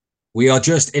We are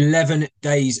just 11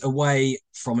 days away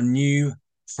from a new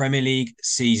Premier League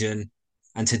season.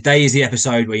 And today is the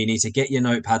episode where you need to get your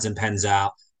notepads and pens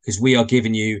out because we are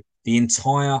giving you the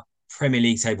entire Premier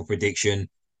League table prediction,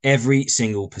 every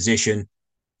single position.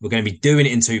 We're going to be doing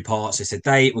it in two parts. So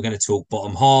today we're going to talk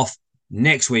bottom half.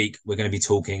 Next week, we're going to be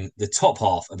talking the top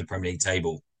half of the Premier League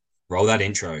table. Roll that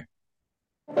intro.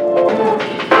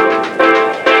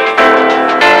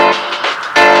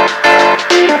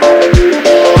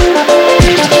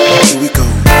 Here we go.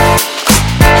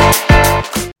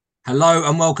 Hello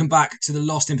and welcome back to the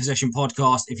Lost in Possession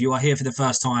podcast. If you are here for the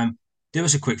first time, do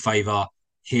us a quick favour,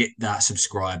 hit that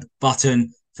subscribe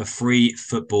button for free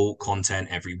football content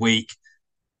every week.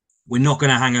 We're not going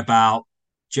to hang about.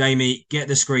 Jamie, get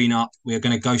the screen up. We're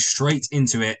going to go straight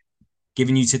into it,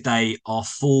 giving you today our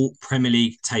full Premier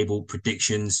League table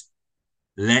predictions.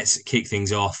 Let's kick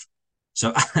things off.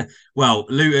 So, well,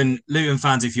 Luton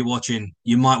fans, if you're watching,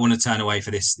 you might want to turn away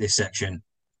for this section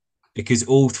because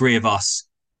all three of us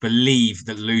believe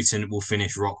that Luton will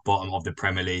finish rock bottom of the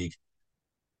Premier League.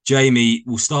 Jamie,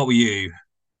 we'll start with you.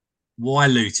 Why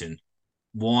Luton?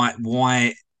 Why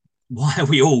are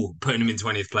we all putting them in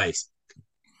 20th place?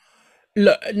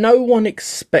 Look, no one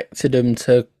expected them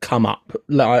to come up.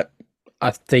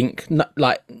 I think,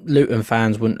 Luton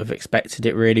fans wouldn't have expected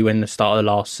it really when the start of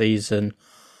the last season.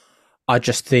 I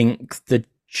just think the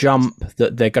jump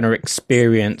that they're going to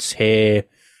experience here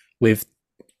with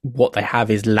what they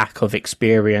have is lack of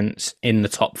experience in the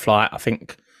top flight. I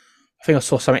think I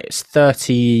saw something. It's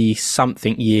 30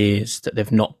 something years that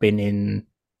they've not been in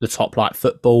the top flight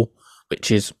football,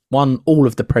 which is all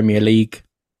of the Premier League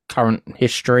current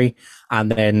history,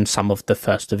 and then some of the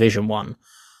First Division one.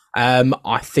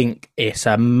 I think it's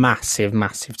a massive,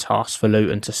 massive task for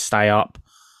Luton to stay up.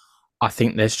 I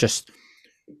think there's just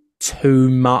too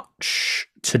much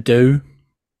to do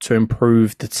to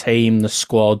improve the team, the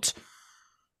squad,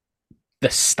 the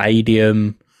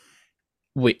stadium,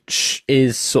 which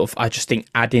is sort of, I just think,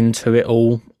 adding to it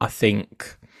all. I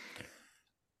think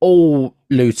all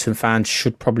Luton fans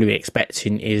should probably be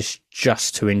expecting is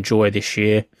just to enjoy this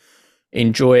year.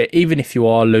 Enjoy it, even if you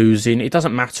are losing. It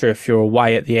doesn't matter if you're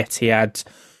away at the Etihad,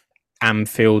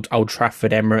 Anfield, Old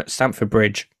Trafford, Emirates, Stamford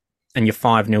Bridge, and you're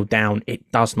 5-0 down.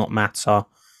 It does not matter.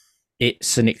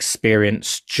 It's an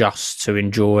experience just to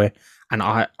enjoy. And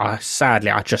I sadly,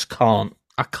 I just can't.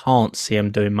 I can't see them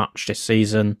doing much this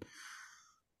season.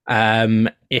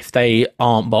 If they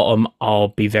aren't bottom, I'll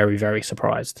be very, very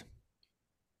surprised.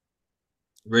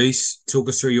 Reese, talk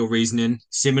us through your reasoning.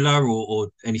 Similar or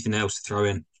anything else to throw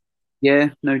in? Yeah,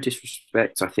 no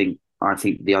disrespect. I think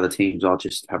the other teams are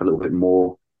just have a little bit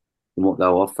more than what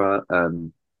they'll offer.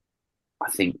 I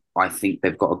think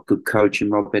they've got a good coach in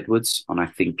Rob Edwards, and I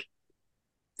think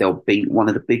they'll beat one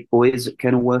of the big boys at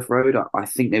Kenilworth Road. I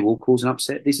think they will cause an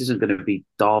upset. This isn't going to be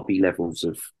Derby levels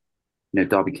of,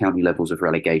 Derby County levels of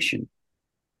relegation.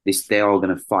 They are going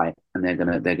to fight, and they're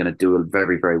going to do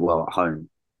very, very well at home.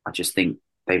 I just think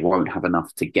they won't have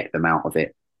enough to get them out of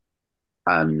it.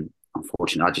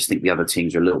 Unfortunately, I just think the other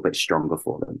teams are a little bit stronger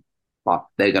for them, but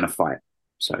they're going to fight.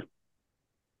 So,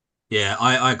 Yeah,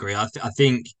 I agree. I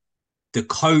think the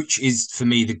coach is for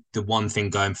me the one thing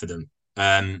going for them.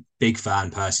 Big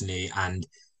fan personally, and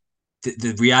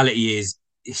the reality is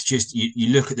it's just you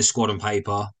look at the squad on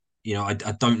paper.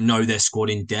 I don't know their squad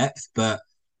in depth, but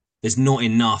there's not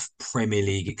enough Premier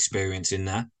League experience in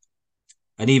there.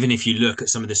 And even if you look at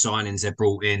some of the signings they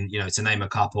brought in, to name a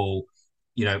couple,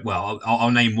 well, I'll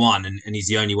name one, and he's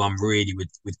the only one really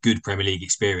with good Premier League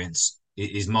experience.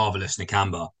 Is marvelous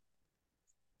Nakamba,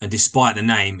 and despite the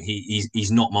name,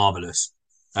 he's not marvelous.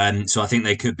 So I think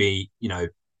they could be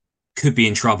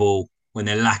in trouble when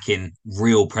they're lacking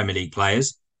real Premier League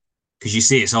players because you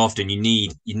see it so often. You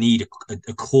need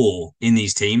a core in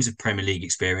these teams of Premier League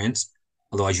experience,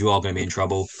 otherwise you are going to be in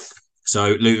trouble.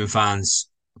 So Luton fans,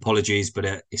 apologies,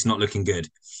 but it's not looking good.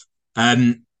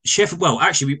 Sheffield. Well,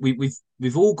 actually,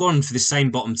 we've all gone for the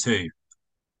same bottom two.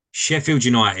 Sheffield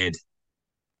United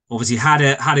obviously had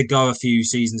a go a few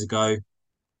seasons ago,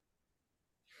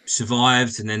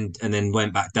 survived, and then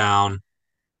went back down.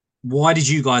 Why did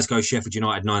you guys go Sheffield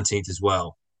United 19th as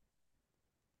well?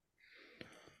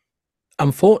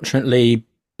 Unfortunately,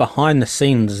 behind the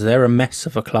scenes, they're a mess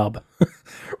of a club,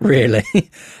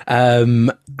 really.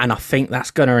 And I think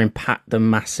that's going to impact them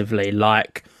massively.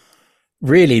 Like,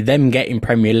 really, them getting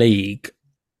Premier League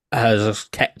has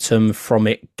kept them from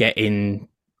it getting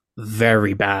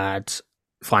very bad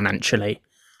financially.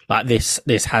 Like, this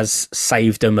has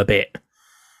saved them a bit,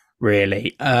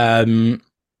 really.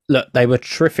 Look, they were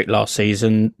terrific last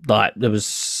season. Like, there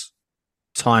was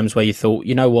times where you thought,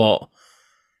 you know what?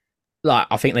 like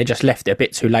I think they just left it a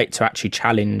bit too late to actually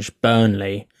challenge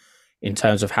Burnley in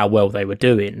terms of how well they were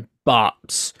doing.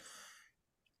 But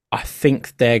I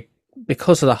think they're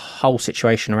because of the whole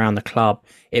situation around the club,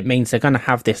 it means they're going to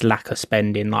have this lack of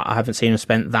spending. Like I haven't seen them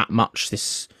spend that much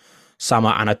this summer,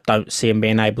 and I don't see them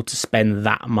being able to spend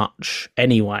that much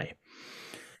anyway.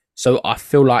 So I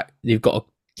feel like you've got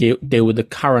to deal with the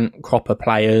current crop of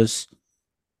players,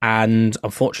 and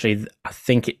unfortunately, I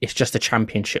think it's just a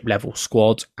championship level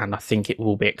squad, and I think it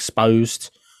will be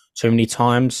exposed too many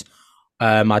times.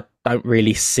 I don't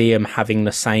really see them having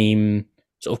the same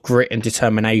sort of grit and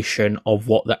determination of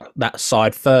what that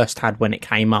side first had when it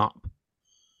came up.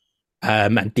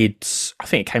 And did I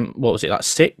think it came? What was it like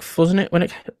sixth? Wasn't it when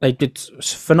they did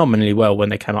phenomenally well when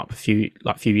they came up a few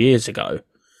years ago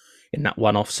in that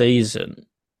one-off season.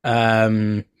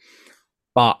 But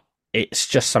it's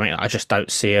just something that I just don't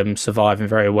see them surviving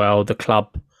very well. The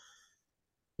club,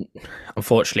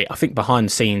 unfortunately, I think behind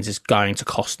the scenes is going to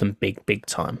cost them big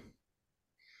time.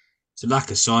 It's a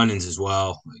lack of signings as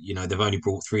well. They've only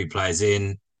brought three players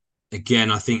in.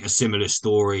 Again, I think a similar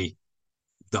story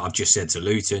that I've just said to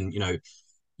Luton.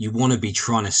 You want to be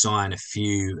trying to sign a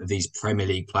few of these Premier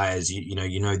League players. You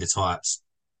know the types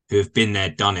who have been there,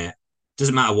 done it.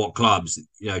 Doesn't matter what clubs.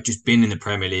 Just been in the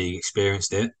Premier League,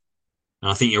 experienced it. And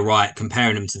I think you're right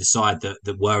comparing them to the side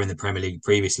that were in the Premier League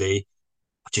previously.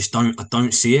 I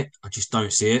don't see it. I just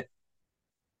don't see it.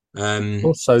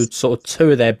 Also,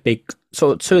 two of their big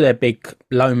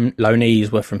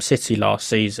loanees were from City last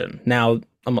season. Now,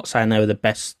 I'm not saying they were the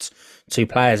best two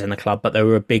players in the club, but they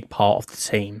were a big part of the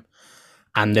team,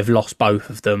 and they've lost both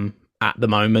of them at the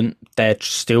moment. They're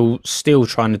still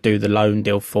trying to do the loan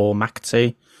deal for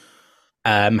McAtee.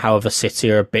 However,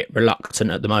 City are a bit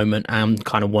reluctant at the moment and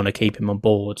kind of want to keep him on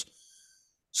board.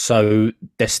 So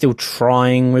they're still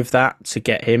trying with that to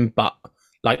get him, but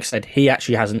like I said, he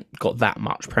actually hasn't got that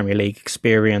much Premier League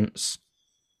experience,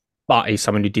 but he's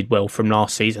someone who did well from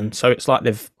last season. So it's like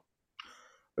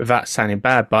without sounding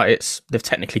bad, but they've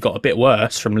technically got a bit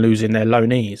worse from losing their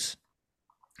loanees.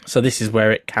 So this is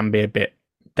where it can be a bit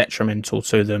detrimental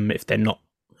to them if they're not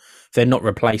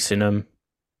replacing them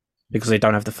because they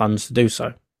don't have the funds to do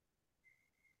so.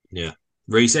 Yeah.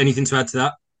 Reece, anything to add to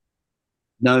that?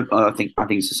 No, I think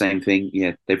it's the same thing.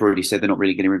 Yeah, they've already said they're not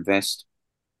really going to invest.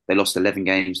 They lost 11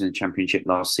 games in the championship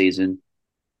last season.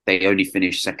 They only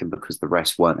finished second because the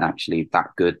rest weren't actually that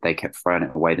good. They kept throwing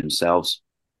it away themselves.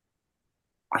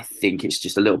 I think it's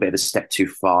just a little bit of a step too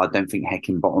far. I don't think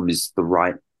Heckingbottom is the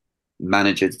right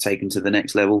manager to take them to the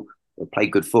next level. They play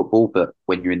good football, but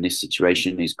when you're in this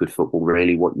situation, is good football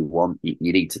really what you want? You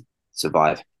need to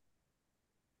survive.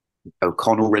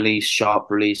 O'Connell released,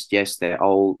 Sharp released. Yes, they're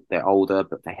older,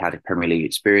 but they had a Premier League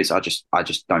experience. I just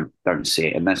don't see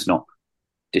it, and that's not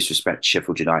disrespect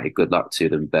Sheffield United. Good luck to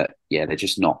them, but yeah, they're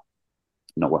just not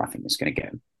what I think is going to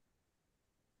get them.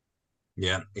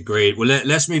 Yeah, agreed. Well,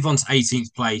 let's move on to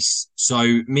 18th place.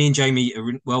 So me and Jamie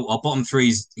our bottom three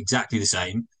is exactly the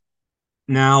same.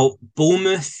 Now,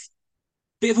 Bournemouth,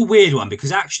 bit of a weird one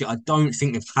because actually I don't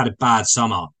think they've had a bad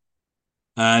summer.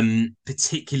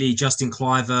 Particularly Justin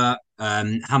Cliver,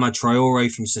 Hamad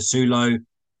Traore from Sassuolo.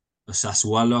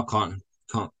 I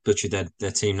can't butcher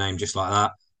their team name just like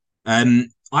that.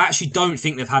 I actually don't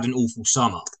think they've had an awful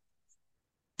summer,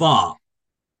 but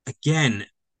again,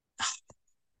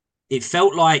 it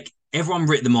felt like everyone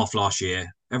wrote them off last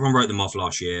year. Everyone wrote them off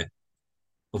last year.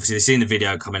 Obviously, they've seen the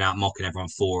video coming out mocking everyone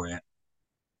for it.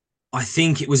 I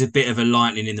think it was a bit of a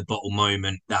lightning in the bottle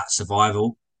moment, that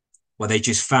survival, where they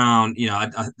just found,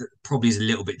 probably is a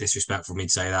little bit disrespectful for me to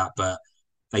say that, but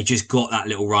they just got that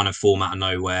little run of form out of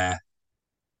nowhere.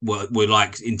 Were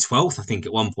like in 12th, I think,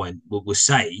 at one point, were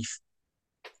safe.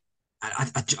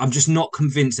 I'm just not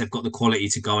convinced they've got the quality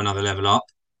to go another level up.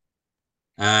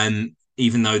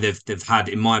 Even though they've had,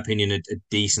 in my opinion, a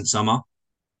decent summer.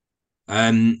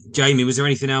 Jamie, was there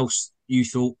anything else you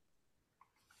thought?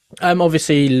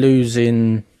 Obviously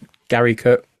losing Gary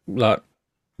Cook, like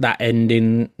that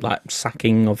ending, like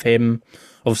sacking of him.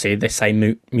 Obviously, they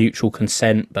say mutual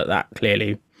consent, but that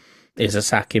clearly is a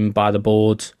sacking by the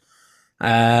board.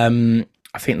 I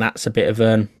think that's a bit of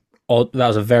an odd. That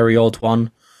was a very odd one.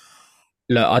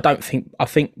 Look, I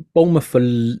think Bournemouth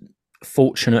were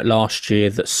fortunate last year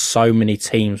that so many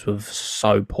teams were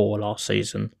so poor last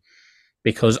season.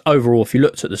 Because overall, if you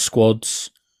looked at the squads,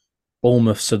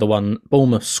 Bournemouth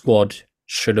squad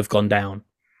should have gone down.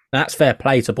 Now, that's fair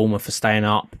play to Bournemouth for staying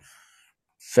up.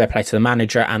 Fair play to the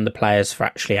manager and the players for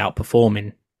actually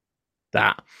outperforming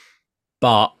that.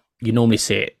 But you normally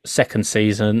see it second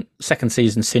season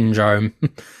syndrome,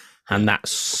 and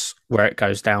that's where it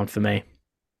goes down for me.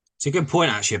 It's a good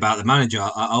point actually about the manager.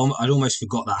 I'd almost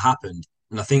forgot that happened,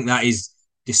 and I think that is,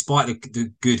 despite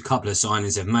the good couple of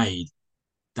signings they've made,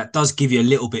 that does give you a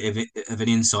little bit of an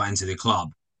insight into the club.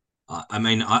 I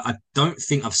mean, I don't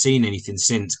think I've seen anything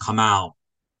since come out.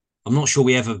 I'm not sure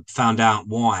we ever found out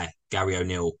why Gary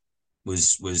O'Neill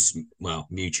was well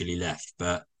mutually left,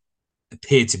 but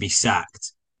appeared to be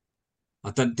sacked.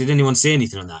 Did anyone see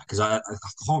anything on that? Because I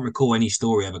can't recall any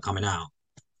story ever coming out.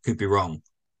 Could be wrong.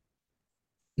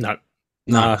 No,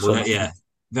 no, No, I well, saw nothing. yeah,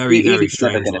 very He very was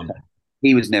never strange going to. one.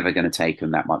 He was never going to take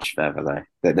them that much further,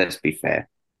 though. Let's be fair.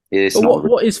 It's But not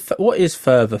a what is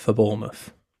further for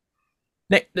Bournemouth?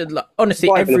 Honestly,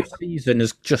 survival. every season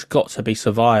has just got to be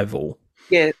survival.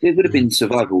 Yeah, it would have Mm. been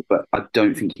survival, but I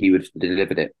don't think he would have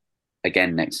delivered it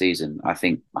again next season. I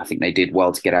think they did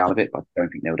well to get out of it, but I don't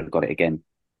think they would have got it again.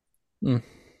 Mm,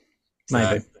 So,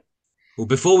 maybe. well,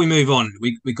 before we move on,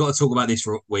 we got to talk about this.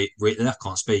 I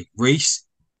can't speak. Reese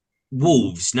Mhm.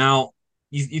 Wolves. Now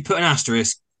you put an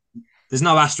asterisk. There's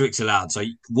no asterisks allowed, so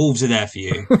Wolves are there for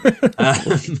you,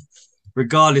 um,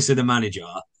 regardless of the manager.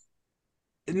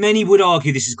 Many would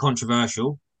argue this is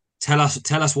controversial. Tell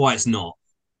us why it's not.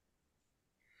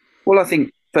 Well, I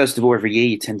think first of all, every year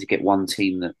you tend to get one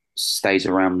team that stays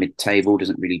around mid-table,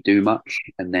 doesn't really do much,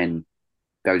 and then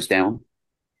goes down,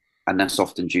 and that's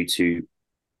often due to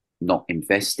not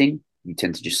investing. You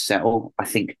tend to just settle. I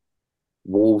think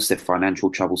Wolves, their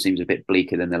financial trouble seems a bit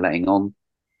bleaker than they're letting on.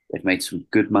 They've made some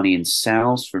good money in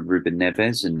sales from Ruben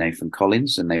Neves and Nathan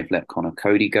Collins, and they've let Connor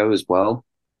Cody go as well.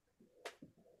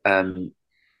 Um,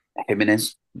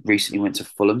 Jimenez recently went to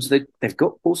Fulham, so they've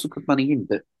got also good money in,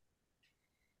 but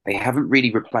they haven't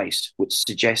really replaced, which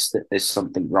suggests that there's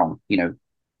something wrong.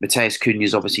 Mateus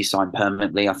Cunha's obviously signed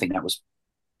permanently. I think that was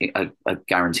a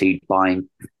guaranteed buying.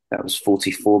 That was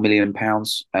 £44 million.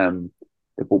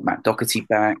 They bought Matt Doherty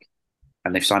back,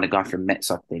 and they've signed a guy from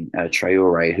Metz, I think,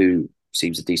 Traore, who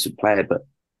seems a decent player, but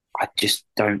I just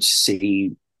don't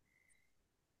see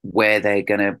where they're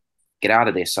going to get out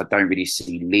of this. I don't really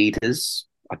see leaders.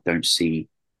 I don't see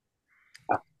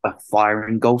a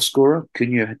firing goal scorer.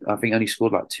 Cunha, I think, only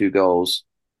scored like 2 goals.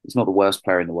 He's not the worst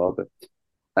player in the world, but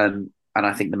and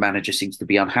I think the manager seems to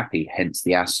be unhappy. Hence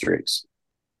the asterisks.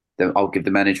 I'll give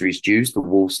the manager his dues. The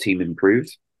Wolves team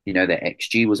improved. Their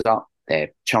XG was up, their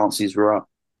chances were up,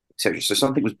 etc. So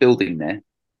something was building there,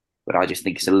 but I just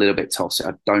think it's a little bit toxic.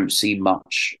 I don't see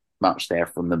much there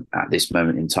from them at this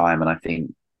moment in time, and I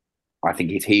think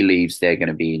if he leaves, they're going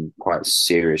to be in quite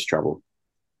serious trouble.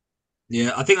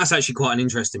 Yeah, I think that's actually quite an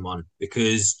interesting one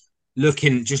because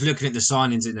looking at the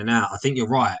signings in and out, I think you're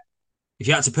right. If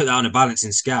you had to put that on a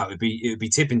balancing scale, it would be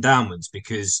tipping downwards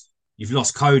because you've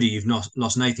lost Cody, you've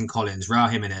lost Nathan Collins, Raul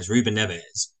Jimenez, Ruben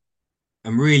Neves,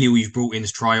 and really all you've brought in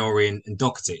is Traore and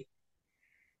Doherty.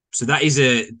 So that is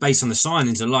based on the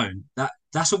signings alone.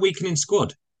 That's a weakening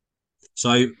squad.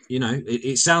 So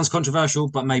it sounds controversial,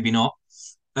 but maybe not.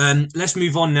 Let's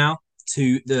move on now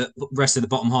to the rest of the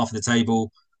bottom half of the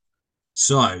table.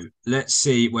 So let's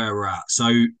see where we're at. So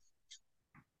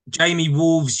Jamie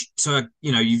Wolves. So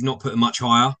you've not put them much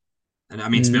higher, and I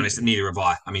mean to be Mm, honest, neither have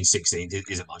I. I mean 16th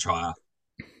isn't much higher.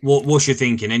 What's your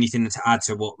thinking? Anything to add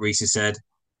to what Reese has said?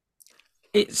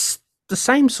 it's the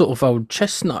same sort of old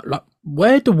chestnut. Like,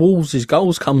 where do Wolves'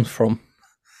 goals come from?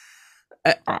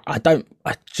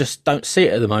 I just don't see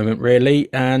it at the moment, really.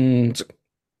 And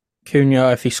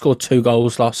Cunha, if he scored 2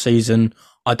 goals last season,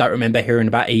 I don't remember hearing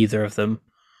about either of them.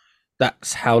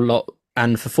 That's how lot,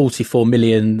 and for 44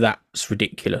 million, that's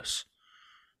ridiculous.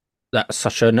 That's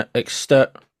such an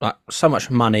like so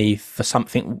much money for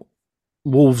something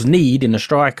Wolves need in a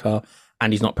striker,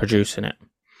 and he's not producing it.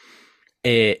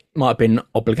 It might have been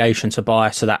obligation to buy,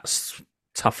 so that's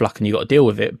tough luck, and you got to deal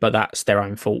with it. But that's their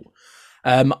own fault.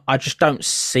 I just don't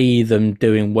see them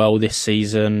doing well this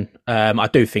season. I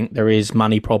do think there is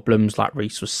money problems, like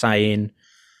Reese was saying.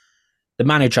 The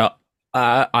manager,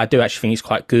 I do actually think he's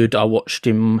quite good. I watched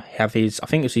him have I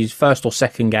think it was his first or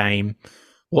second game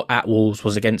at Wolves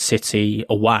was against City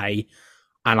away,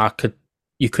 and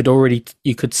you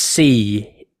could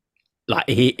see like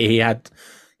he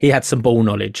had some ball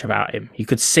knowledge about him. You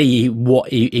could see what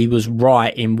he was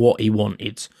right in what he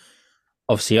wanted.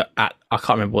 Obviously, I can't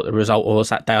remember what the result was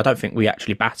that day. I don't think we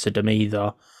actually battered him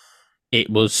either. It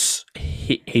was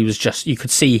he was just, you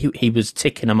could see he was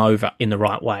ticking them over in the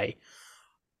right way.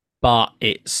 But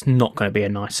it's not going to be a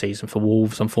nice season for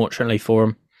Wolves, unfortunately, for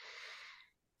him.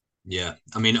 Yeah,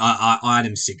 I mean, I had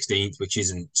him 16th, which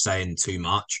isn't saying too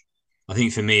much. I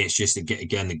think for me, it's just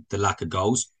again the lack of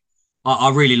goals.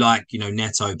 I really like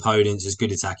Neto, Podence as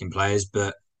good attacking players,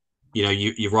 but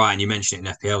you're right, and you mentioned it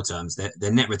in FPL terms.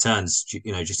 Their net returns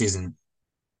just isn't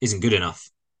good enough.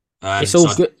 It's all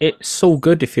So good. It's all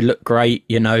good if you look great,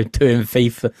 doing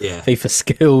yeah, FIFA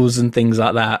skills and things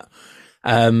like that.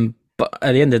 But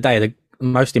at the end of the day, the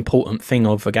most important thing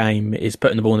of a game is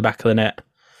putting the ball in the back of the net,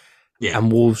 yeah,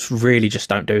 and Wolves really just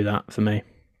don't do that for me.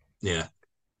 yeah.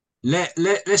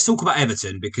 Let's talk about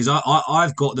Everton because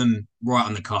I've got them right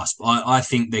on the cusp. I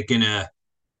think they're gonna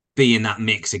be in that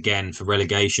mix again for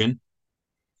relegation.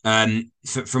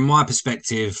 From my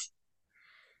perspective,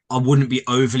 I wouldn't be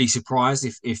overly surprised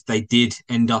if they did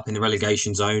end up in the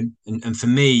relegation zone. And for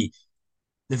me,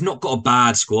 they've not got a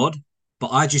bad squad, but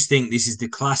I just think this is the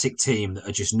classic team that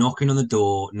are just knocking on the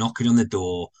door, knocking on the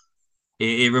door.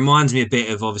 It reminds me a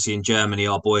bit of obviously in Germany,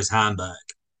 our boys Hamburg,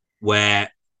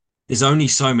 where there's only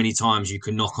so many times you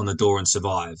can knock on the door and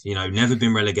survive. Never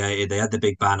been relegated. They had the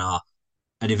big banner,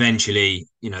 and eventually,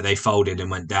 they folded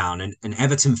and went down. And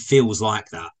Everton feels like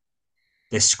that.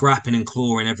 They're scrapping and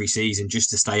clawing every season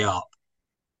just to stay up,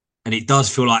 and it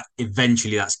does feel like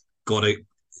eventually that's got to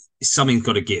something's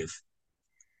got to give.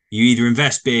 You either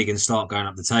invest big and start going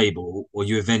up the table, or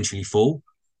you eventually fall.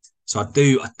 So I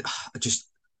do. I just.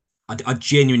 I'd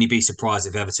genuinely be surprised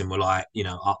if Everton were like,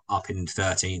 up in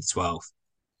 13th, 12th.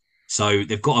 So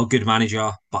they've got a good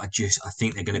manager, but I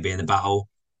think they're going to be in the battle.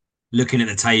 Looking at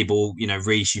the table,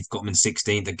 Reece, you've got them in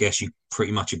 16th. I guess you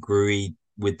pretty much agree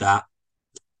with that.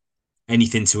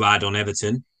 Anything to add on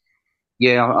Everton?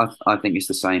 Yeah, I think it's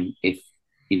the same. If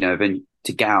then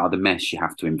to get out of the mess, you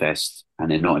have to invest,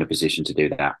 and they're not in a position to do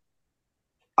that.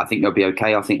 I think they'll be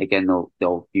okay. I think again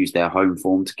they'll use their home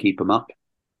form to keep them up,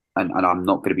 and I'm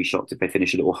not going to be shocked if they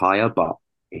finish a little higher. But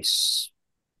it's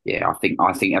yeah, I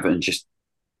think Everton just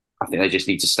I think they just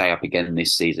need to stay up again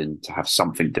this season to have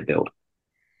something to build.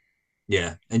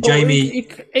 Yeah. And Oh, Jamie,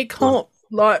 it go on. can't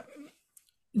like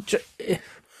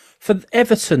for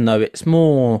Everton though. It's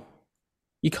more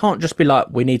you can't just be like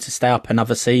we need to stay up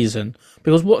another season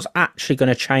because what's actually going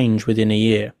to change within a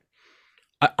year?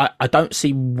 I don't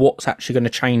see what's actually going to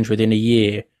change within a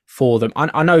year for them.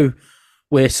 I know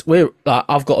we're like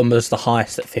I've got them as the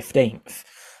highest at 15th,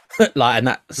 like, and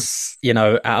that's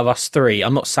out of us three.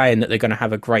 I'm not saying that they're going to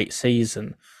have a great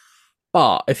season,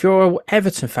 but if you're an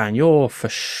Everton fan, you're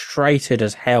frustrated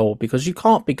as hell because you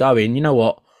can't be going. You know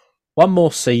what? One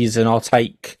more season, I'll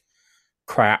take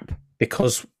crap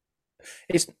because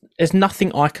it's there's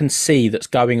nothing I can see that's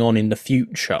going on in the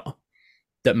future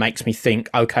that makes me think,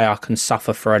 okay, I can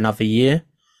suffer for another year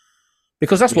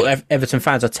because that's what Yeah. Everton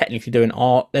fans are technically doing.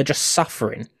 Are they're just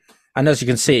suffering, and as you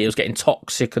can see, it was getting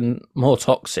toxic and more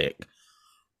toxic.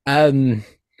 Um,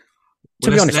 Well,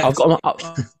 to be let's honest, I've let's got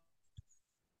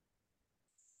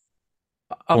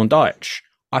on Dyche.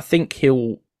 I think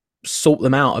he'll sort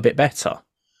them out a bit better.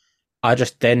 I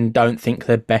just then don't think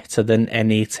they're better than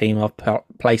any team I've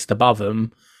placed above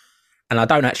them, and I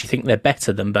don't actually think they're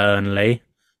better than Burnley,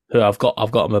 who I've got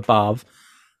them above.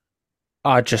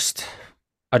 I just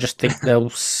I just think they'll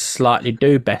slightly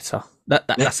do better. let.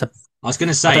 That's a. I was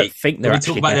going to I don't say, think can they're we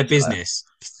talk actually about their better. business?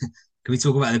 Can we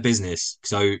talk about their business?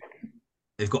 So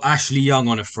they've got Ashley Young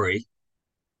on a free.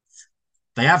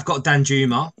 They have got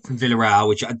Danjuma from Villarreal,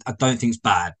 which I don't think is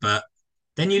bad. But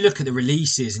then you look at the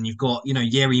releases, and you've got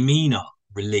Yerry Mina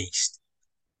released,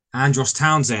 Andros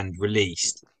Townsend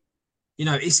released.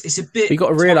 It's a But bit. you got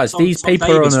to Tom, realise Tom, these Tom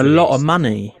people are on Davis a lot of released.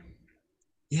 money,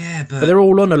 Yeah, but but they're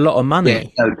all on a lot of Yeah,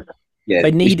 money. no, yeah,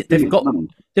 They it's need. brilliant money.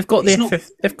 They've got the it's not.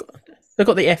 FF. They've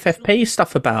got the FFP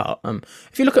stuff about them.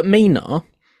 If you look at Mina,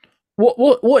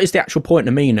 what is the actual point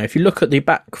of Mina? If you look at the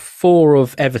back four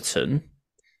of Everton,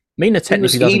 Mina He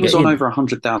was technically he doesn't was get on in. over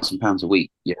 £100,000 a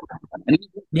week. Yeah, and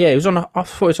Yeah, he was on. I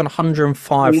thought it was on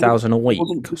he 105,000 a week,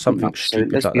 wasn't good something enough. So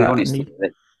stupid let's like be that. And honest,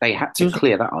 they had he to was.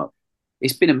 clear that up.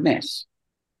 It's been a mess.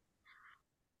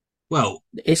 Well,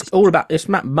 It's all about it's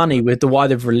about money with the why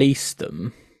they've released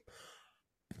them,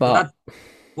 but but that.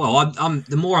 Well, I'm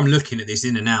the more I'm looking at this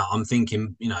in and out, I'm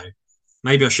thinking,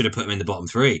 maybe I should have put him in the bottom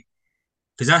three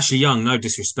because Ashley Young, no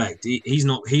disrespect, he's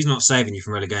not saving you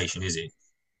from relegation, is he?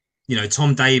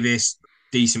 Tom Davis,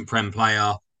 decent Prem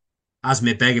player.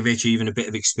 Asmir Begovic, even a bit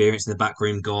of experience in the back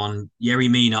room, gone. Yerry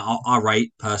Mina, I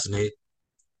rate personally.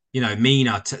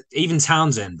 Mina, even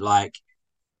Townsend. Like,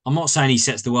 I'm not saying he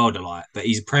sets the world alight, but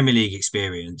he's a Premier League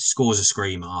experience, scores a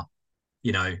screamer.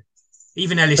 You know,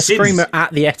 even a Ellis screamer Sims.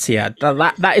 at the Etihad.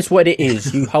 That is what it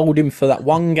is. You hold him for that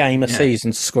one game a Yeah,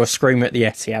 season to score a screamer at the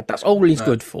Etihad. That's all he's but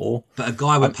good for. but a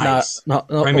guy with No, pace, not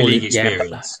Premier all. League Yeah,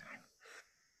 but experience.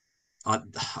 I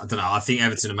don't know. I think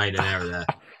Everton have made an error there,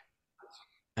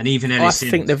 and even I Ellis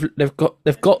think Sims.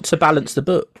 they've got to balance the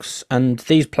books, and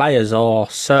these players are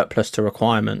surplus to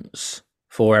requirements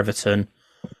for Everton,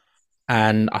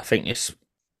 and I think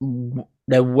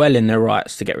they're well in their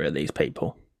rights to get rid of these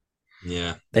people.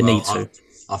 Yeah. They Well, need to,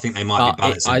 I think they might be but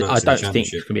balancing I books in the don't think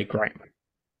it's championship. going to be great.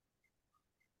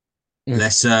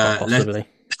 Let's Quite let possibly.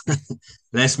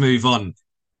 let's move on.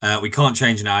 We can't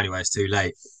change now anyway; it's too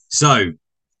late. So,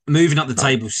 moving up the No,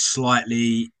 table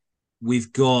slightly,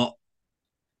 we've got.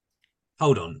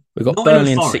 Hold on, we've got Nottingham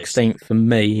Burnley in Forest. 16th for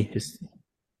me. Is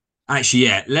Actually,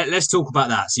 yeah. Let's talk about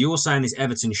that. So you're saying this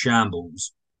Everton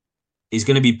shambles is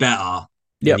going to be better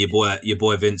than Yep. your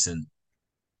boy Vincent.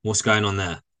 What's going on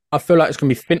there? I feel like it's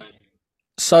going to be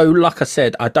So, like I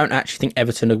said, I don't actually think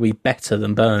Everton will be better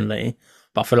than Burnley,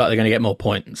 but I feel like they're going to get more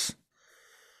points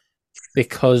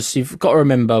because you've got to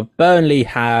remember Burnley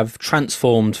have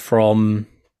transformed from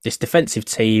this defensive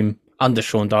team under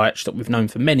Sean Dyche that we've known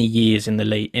for many years in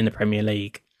the Premier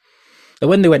League. But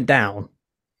when they went down,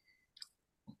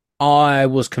 I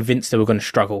was convinced they were going to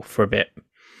struggle for a bit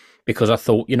because I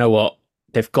thought, you know what,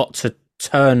 they've got to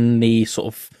turn the sort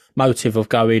of motive of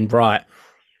going right.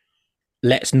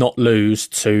 Let's not lose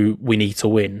to we need to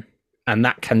win, and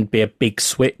that can be a big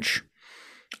switch.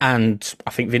 And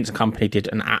I think Vincent Company did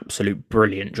an absolute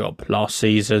brilliant job last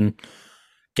season,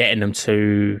 getting them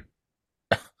to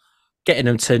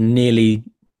nearly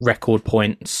record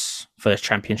points for the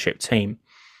championship team.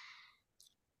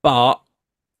 But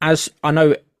as I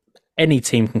know, any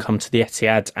team can come to the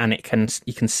Etihad and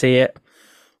you can see it.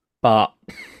 But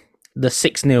the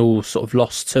 6-0 sort of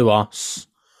loss to us,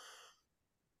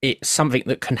 it's something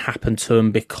that can happen to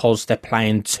them because they're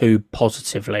playing too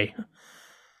positively.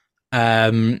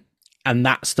 And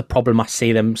that's the problem I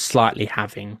see them slightly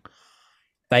having.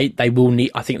 They will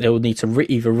need. I think they will need to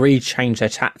either change their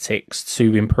tactics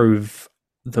to improve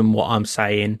than what I'm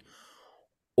saying,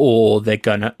 or they're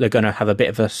gonna have a bit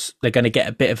of a they're gonna get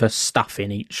a bit of a stuff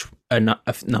in a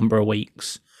number of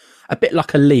weeks, a bit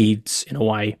like a Leeds in a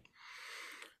way,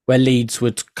 where Leeds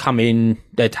would come in,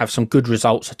 they'd have some good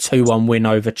results, a 2-1 win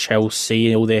over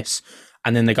Chelsea, all this,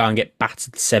 and then they go and get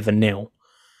battered 7-0.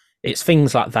 It's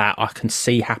things like that I can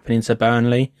see happening to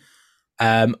Burnley.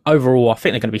 Overall, I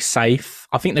think they're going to be safe.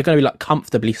 I think they're going to be like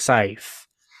comfortably safe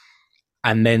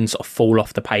and then sort of fall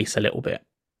off the pace a little bit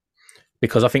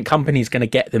because I think Company's going to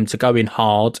get them to go in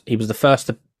hard. He was the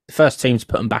first team to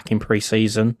put them back in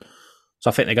pre-season. So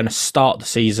I think they're going to start the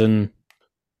season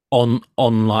on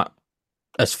like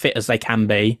as fit as they can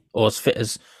be or as fit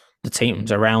as the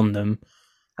teams around them.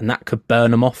 And that could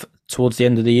burn them off towards the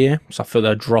end of the year. So I feel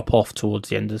they'll drop off towards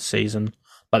the end of the season,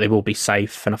 but they will be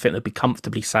safe. And I think they'll be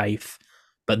comfortably safe,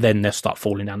 but then they'll start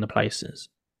falling down the places.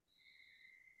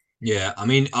 Yeah, I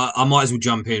mean, I might as well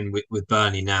jump in with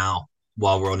Burnley now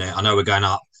while we're on it. I know we're going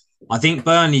up. I think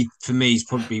Burnley for me is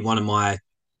probably one of my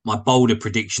bolder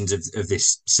predictions of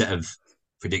this set of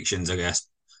predictions. I guess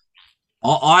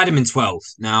I had him in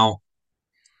 12th. Now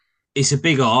it's a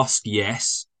big ask,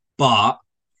 yes, but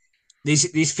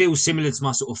this feels similar to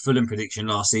my sort of Fulham prediction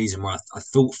last season, where I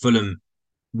thought Fulham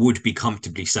would be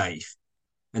comfortably safe,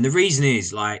 and the reason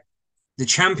is like the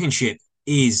Championship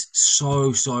is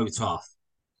so tough.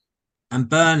 And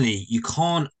Burnley, you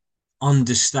can't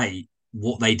understate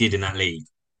what they did in that league.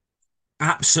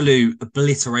 Absolute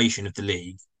obliteration of the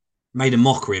league, made a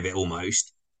mockery of it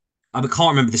almost. I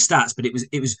can't remember the stats, but it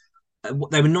was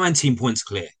they were 19 points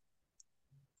clear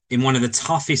in one of the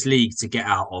toughest leagues to get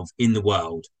out of in the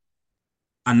world,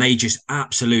 and they just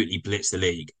absolutely blitzed the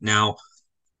league. Now,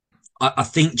 I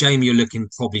think Jamie, you're looking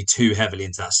probably too heavily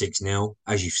into that 6-0.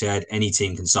 As you've said, any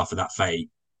team can suffer that fate.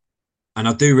 And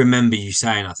I do remember you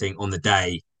saying, I think on the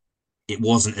day, it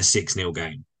wasn't a 6-0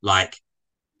 game. Like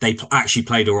they actually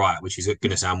played all right, which is going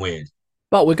to sound weird.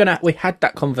 But we had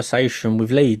that conversation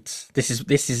with Leeds. This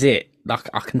is it. Like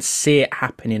I can see it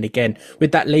happening again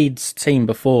with that Leeds team.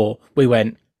 Before we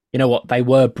went, you know what? They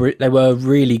were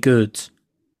really good.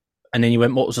 And then you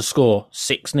went, what was the score?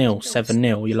 6-0,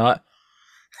 7-0. You're like,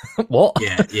 what?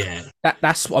 Yeah, yeah,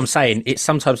 That's what I'm saying. It's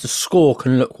sometimes the score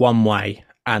can look one way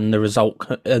and the result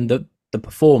and the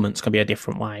performance can be a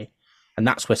different way. And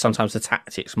that's where sometimes the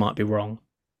tactics might be wrong.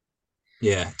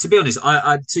 yeah. To be honest,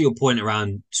 I to your point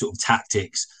around sort of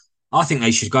tactics, I think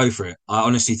they should go for it. I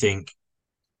honestly think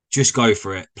just go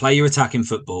for it. Play your attacking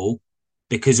football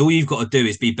because all you've got to do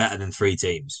is be better than three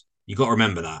teams. You've got to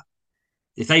remember that.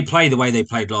 If they play the way they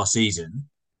played last season,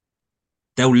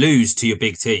 they'll lose to your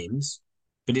big teams,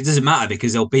 but it doesn't matter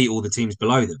because they'll beat all the teams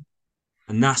below them.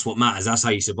 And that's what matters. That's how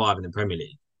you survive in the Premier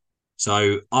League.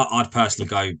 So I'd personally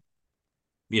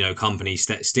go, company,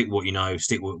 stick what you know,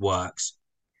 stick what works.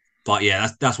 But yeah,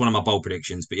 that's one of my bold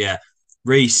predictions. But yeah,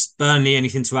 Reece, Burnley,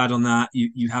 anything to add on that?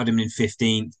 You had him in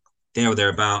 15th, there or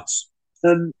thereabouts.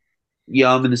 Um,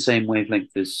 yeah, I'm in the same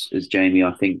wavelength as Jamie.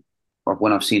 I think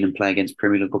when I've seen him play against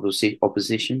Premier League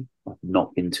opposition, I've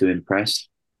not been too impressed.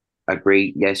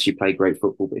 agree. Yes, you play great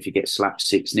football, but if you get slapped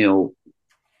 6-0,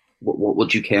 what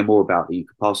do you care more about? That you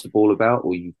could pass the ball about,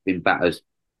 or you've been battered?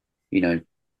 You know,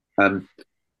 um,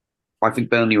 I think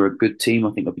Burnley are a good team.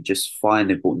 I think they'll be just fine.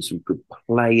 They've brought in some good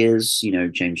players.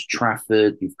 James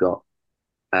Trafford. You've got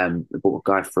they bought a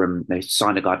guy from. They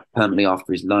signed a guy permanently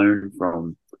after his loan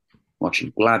from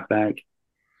watching Gladbach.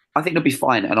 I think they'll be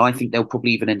fine, and I think they'll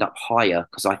probably even end up higher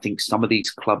because I think some of these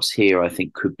clubs here, I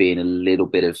think, could be in a little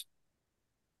bit of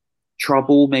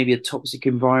trouble, maybe a toxic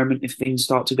environment if things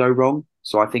start to go wrong.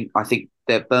 So I think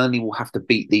that Burnley will have to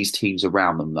beat these teams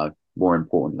around them, though. More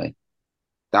importantly,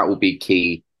 that will be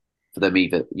key for them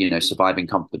either surviving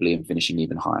comfortably and finishing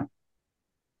even higher.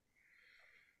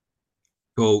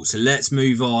 Cool. So let's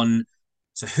move on.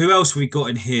 So who else we got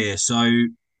in here? So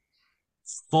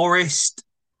Forest,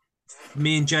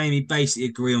 me and Jamie basically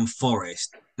agree on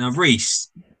Forest. Now,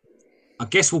 Reese, I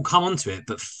guess we'll come on to it,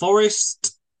 but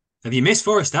Forest, have you missed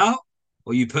Forest out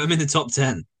or you put them in the top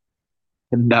 10?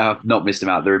 No, I've not missed them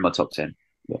out. They're in my top 10.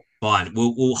 Yeah. Fine.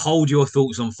 We'll hold your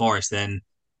thoughts on Forest then.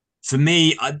 For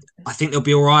me, I think they'll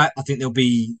be all right. I think they'll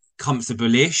be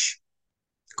comfortable-ish.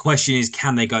 The question is,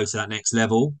 can they go to that next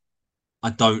level?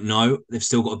 I don't know. They've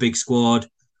still got a big squad.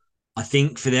 I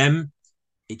think for them,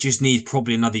 it just needs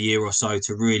probably another year or so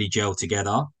to really gel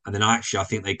together. And then I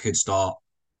think they could start,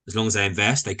 as long as they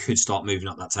invest, they could start moving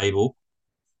up that table.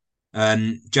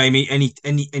 Jamie,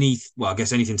 well, I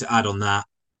guess anything to add on that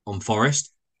on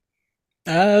Forest?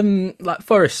 Like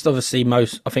Forest, obviously, I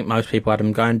think most people had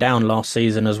them going down last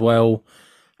season as well.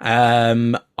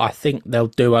 I think they'll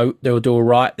do all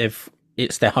right.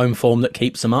 It's their home form that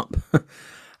keeps them up.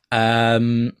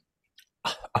 um,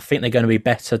 I think they're going to be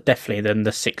better, definitely, than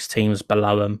the six teams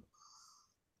below them.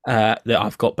 That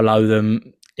I've got below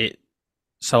them.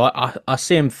 So I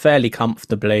see them fairly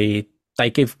comfortably. They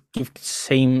give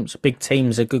big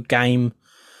teams a good game,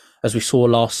 as we saw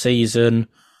last season.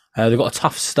 They've got a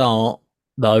tough start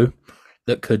though,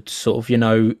 that could sort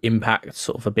of impact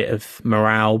sort of a bit of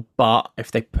morale. But if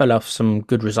they pull off some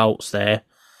good results there,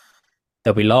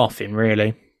 they'll be laughing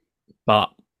really.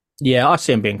 But yeah, I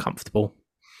see them being comfortable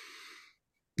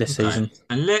this Okay. season.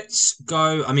 And let's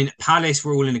go. I mean, Palace,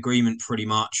 we're all in agreement pretty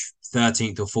much.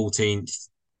 13th or 14th.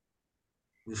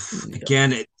 Yep.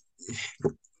 Again,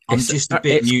 I'm It's just a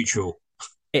bit it's neutral.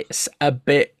 it's a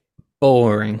bit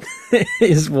boring,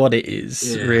 is what it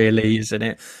is, Yeah. really, isn't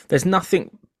it? There's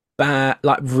nothing bad,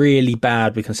 like really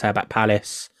bad, we can say about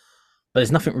Palace, but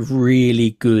there's nothing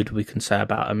really good we can say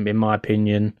about them, in my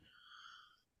opinion.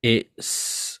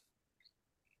 It's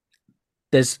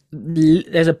there's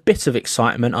a bit of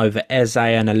excitement over Eze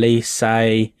and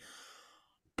Elise,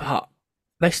 but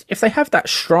if they have that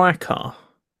striker,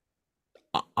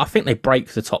 I think they break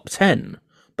the top 10.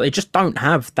 But they just don't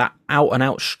have that out and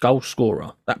out goal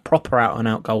scorer, that proper out and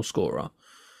out goal scorer.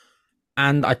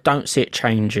 And I don't see it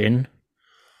changing.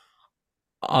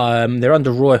 They're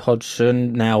under Roy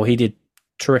Hodgson now. He did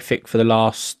terrific for the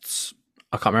last.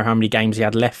 I can't remember how many games he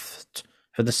had left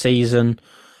for the season,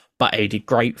 but he did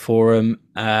great for him.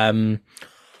 I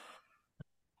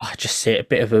just see it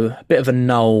a bit of a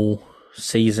null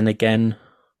season again.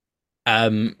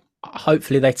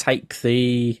 Hopefully they take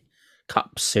the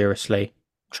cups seriously.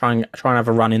 Try and have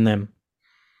a run in them.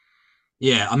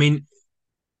 Yeah. I mean,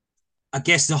 I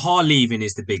guess Zaha leaving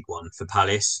is the big one for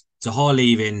Palace. Zaha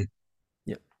leaving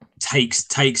Yeah.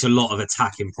 takes a lot of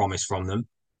attacking promise from them.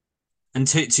 And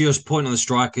to your point on the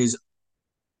strikers,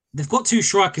 they've got two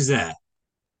strikers there,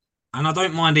 and I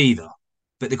don't mind either.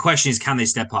 But the question is, can they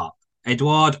step up?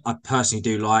 Edouard, I personally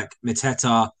do like.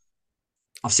 Mateta,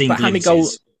 I've seen But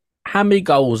glimpses. how many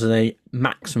goals are they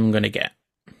maximum going to get?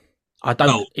 I don't.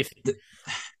 Well, If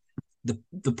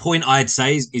the point I'd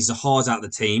say is Zaha's out the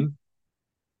team.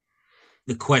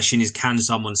 The question is, can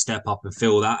someone step up and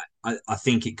fill that? I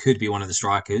think it could be one of the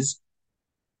strikers,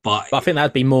 but But I think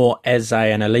that'd be more Eze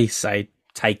and Elise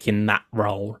taking that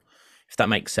role, if that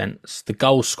makes sense. The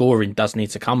goal scoring does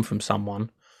need to come from someone,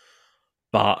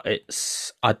 but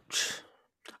I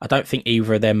don't think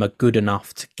either of them are good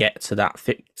enough to get to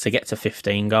to get to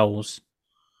 15 goals,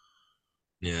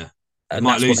 yeah, they and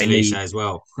might that's what lose they Elise need. as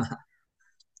well.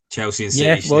 Chelsea and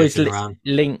Yeah, City well, he's sniffing around.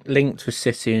 linked with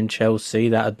City and Chelsea.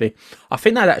 That'd be. I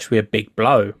think that'd actually be a big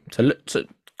blow to look to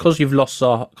because they've lost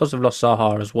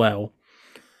Zaha as well.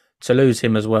 To lose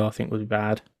him as well, I think would be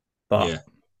bad. But Yeah,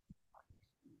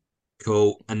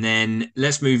 cool. And then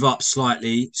let's move up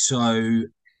slightly. So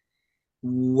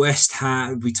West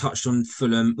Ham, we touched on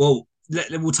Fulham. Well,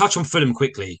 we'll touch on Fulham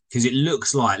quickly because it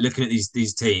looks like looking at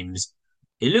these teams,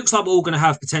 it looks like we're all going to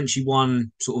have potentially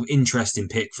one sort of interesting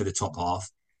pick for the top half.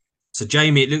 So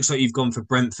Jamie, it looks like you've gone for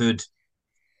Brentford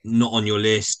not on your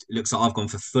list. It looks like I've gone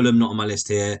for Fulham, not on my list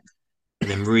here, and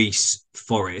then Reese,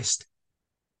 Forest.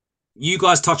 You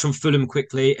guys touch on Fulham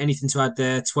quickly. Anything to add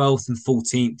there? 12th and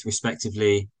 14th,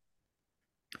 respectively.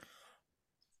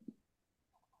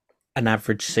 An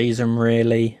average season,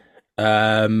 really.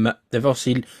 They're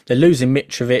losing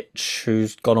Mitrovic,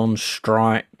 who's gone on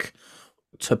strike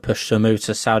to push the move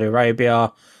to Saudi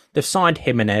Arabia. They've signed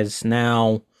Jimenez.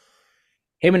 Now,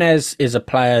 Jimenez is a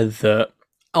player that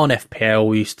on FPL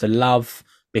we used to love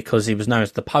because he was known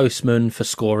as the postman for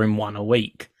scoring one a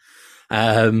week.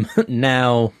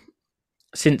 Now,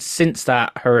 since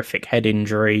that horrific head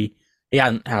injury, he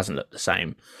hasn't looked the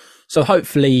same. So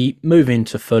hopefully, moving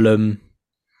to Fulham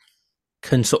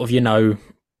can sort of,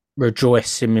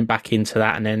 rejoice him back into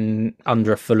that, and then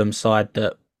under a Fulham side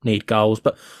that need goals.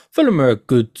 But Fulham are a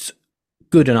good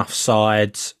enough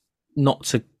side not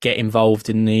to get involved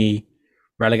in the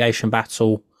relegation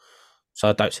battle, so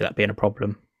I don't see that being a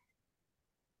problem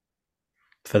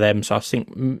for them. So I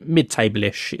think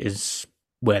mid-table-ish is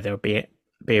where they'll be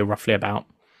roughly about.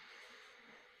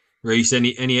 Reese,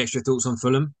 any extra thoughts on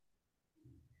Fulham?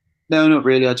 No, not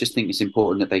really. I just think it's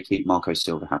important that they keep Marco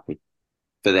Silva happy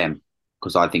for them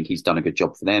because I think he's done a good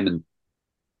job for them. And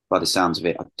by the sounds of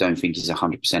it, I don't think he's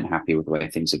 100% happy with the way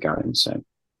things are going. So,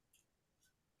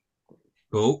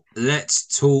 cool.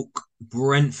 Let's talk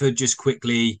Brentford just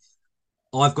quickly.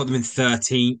 I've got them in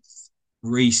 13th.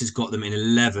 Reese has got them in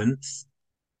 11th.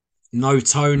 No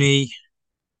Tony.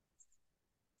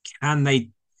 Can they?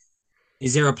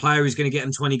 Is there a player who's going to get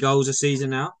them 20 goals a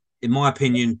season now? In my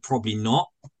opinion, probably not.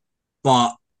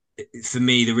 But for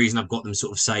me, the reason I've got them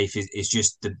sort of safe is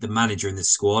just the manager in the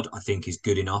squad, I think, is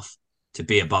good enough to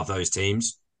be above those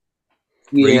teams.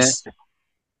 yeah, Reese?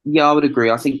 yeah, I would agree.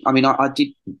 I did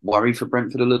worry for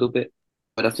Brentford a little bit,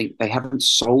 but I think they haven't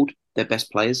sold their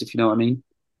best players, if you know what I mean.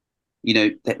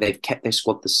 They've kept their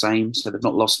squad the same, so they've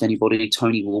not lost anybody.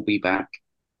 Tony will be back.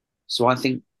 So I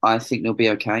think they'll be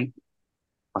okay.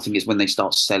 I think it's when they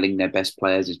start selling their best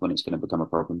players is when it's going to become a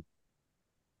problem.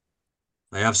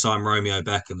 They have signed Romeo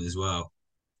Beckham as well.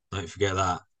 Don't forget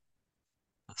that.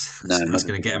 No, That's never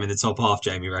going to get forget him that. in the top half,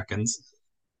 Jamie reckons.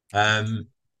 Um,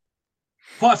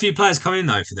 Quite a few players come in,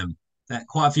 though, for them.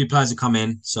 Quite a few players have come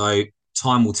in. So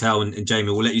time will tell. And Jamie,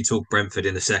 we'll let you talk Brentford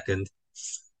in a second.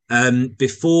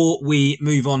 Before we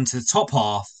move on to the top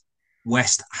half,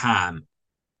 West Ham.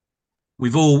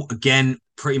 We've all, again,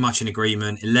 pretty much in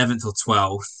agreement, 11th or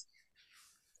 12th.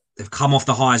 They've come off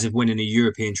the highs of winning a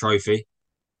European trophy,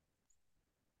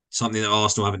 something that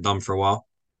Arsenal haven't done for a while.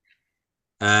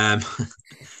 Um,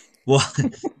 what?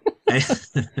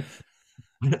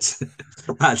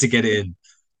 Had to get it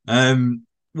in.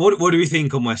 What do we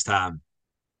think on West Ham?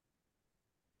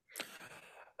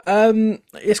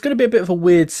 It's going to be a bit of a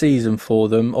weird season for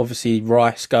them. Obviously,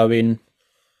 Rice going,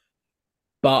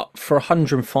 but for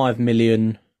 105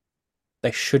 million,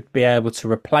 they should be able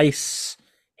to replace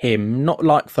him, not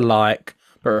like for like,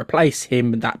 but replace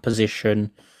him in that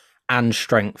position and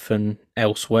strengthen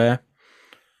elsewhere.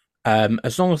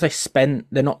 As long as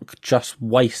they're not just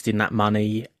wasting that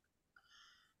money.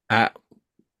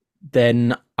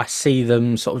 Then I see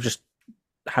them sort of just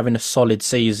having a solid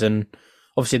season.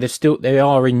 Obviously, they're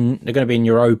going to be in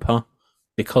Europa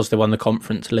because they won the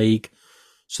Conference League,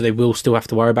 so they will still have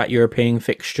to worry about European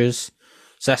fixtures.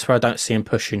 So that's where I don't see them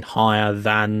pushing higher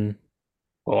than,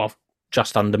 well,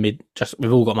 just under mid. Just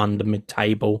we've all got them under mid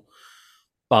table,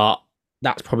 but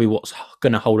that's probably what's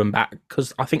going to hold them back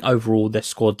because I think overall their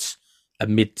squad's a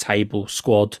mid table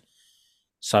squad.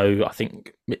 So I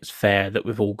think it's fair that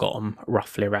we've all got them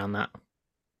roughly around that.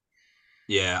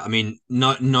 Yeah, I mean,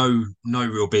 no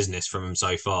real business from them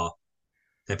so far.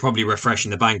 They're probably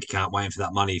refreshing the bank account, waiting for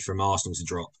that money from Arsenal to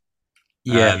drop.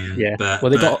 Yeah, yeah. But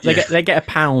Well, but yeah, they get a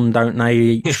pound, don't they,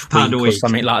 each pound a week or week.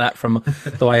 something like that from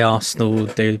the way Arsenal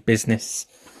do business.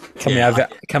 Can we Yeah, have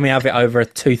it? Can we have it over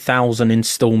 2,000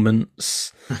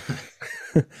 instalments?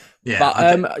 yeah.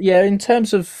 But yeah. In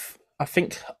terms of, I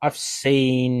think I've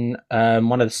seen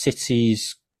one of the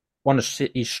city's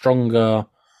stronger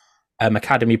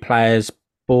academy players,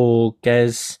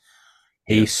 Borges.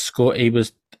 Yeah, He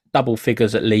was double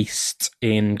figures at least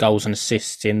in goals and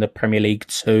assists in the Premier League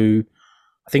Two.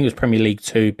 I think it was Premier League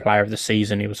Two Player of the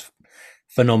Season. He was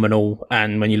phenomenal,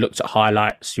 and when you looked at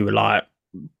highlights, you were like,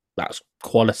 "That's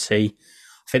quality."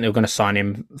 I think they were going to sign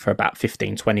him for about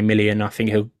 15, 20 million. I think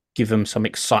he'll give them some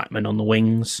excitement on the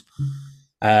wings.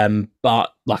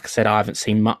 But like I said, I haven't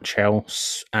seen much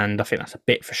else, and I think that's a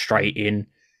bit frustrating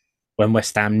when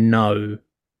West Ham know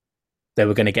they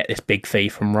were going to get this big fee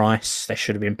from Rice. They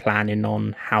should have been planning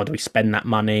on how do we spend that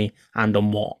money and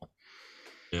on what.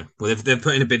 yeah. Well, they're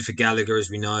putting a bid for Gallagher, as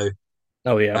we know.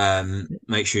 Oh yeah.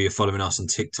 Make sure you're following us on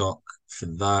TikTok for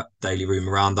that Daily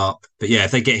Rumor Roundup. But yeah,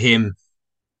 if they get him,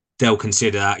 they'll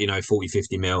consider that, 40,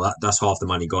 50 mil. That's half the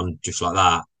money gone just like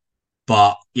that.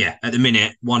 But yeah, at the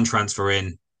minute, one transfer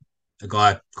in, a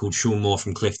guy called Sean Moore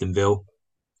from Cliftonville.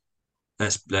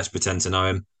 Let's pretend to know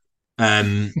him.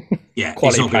 Yeah, it's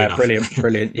Quality not good player, enough. brilliant,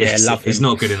 brilliant. Yeah, Yes, love it's him.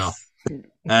 not good enough.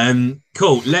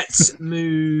 Cool. Let's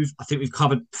move. I think we've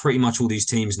covered pretty much all these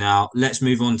teams now. Let's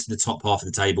move on to the top half of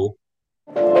the table.